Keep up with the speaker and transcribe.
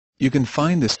You can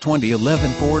find this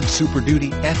 2011 Ford Super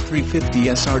Duty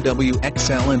F-350 SRW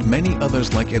XL and many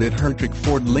others like it at Hertrich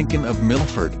Ford Lincoln of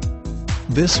Milford.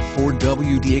 This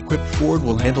 4WD-equipped Ford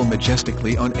will handle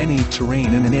majestically on any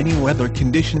terrain and in any weather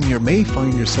condition you may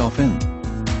find yourself in.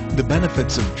 The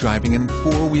benefits of driving a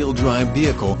four-wheel drive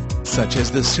vehicle, such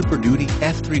as the Super Duty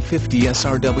F-350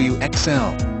 SRW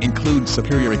XL, include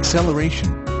superior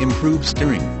acceleration, improved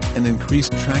steering, and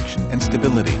increased traction and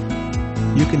stability.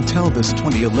 You can tell this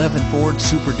 2011 Ford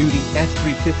Super Duty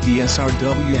F-350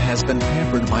 SRW has been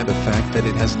pampered by the fact that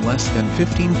it has less than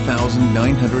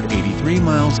 15,983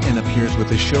 miles and appears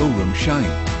with a showroom shine.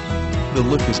 The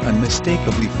look is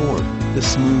unmistakably Ford. The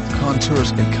smooth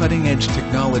contours and cutting-edge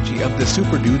technology of the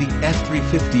Super Duty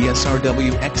F-350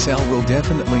 SRW XL will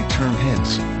definitely turn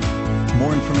heads.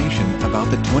 More information about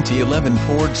the 2011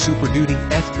 Ford Super Duty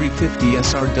F-350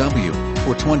 SRW.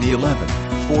 For 2011,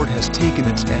 Ford has taken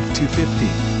its F-250,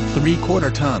 3/4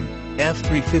 ton,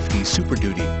 F-350 Super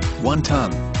Duty, 1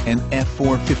 ton, and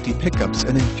F-450 pickups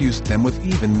and infused them with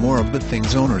even more of the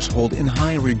things owners hold in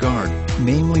high regard,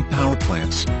 namely power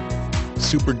plants.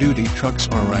 Super Duty trucks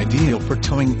are ideal for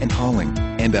towing and hauling,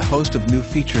 and a host of new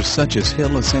features such as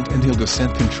hill ascent and hill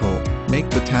descent control make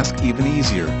the task even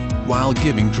easier, while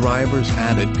giving drivers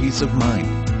added peace of mind.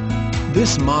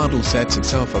 This model sets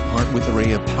itself apart with an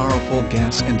array of powerful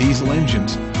gas and diesel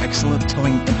engines, excellent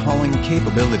towing and hauling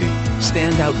capability,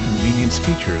 standout convenience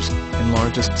features, and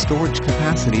largest storage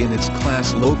capacity in its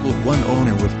class. Local one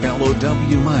owner with PLOW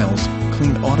miles,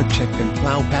 clean AUTOCHECK and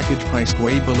PLOW package priced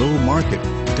way below market.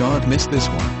 Don't miss this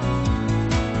one.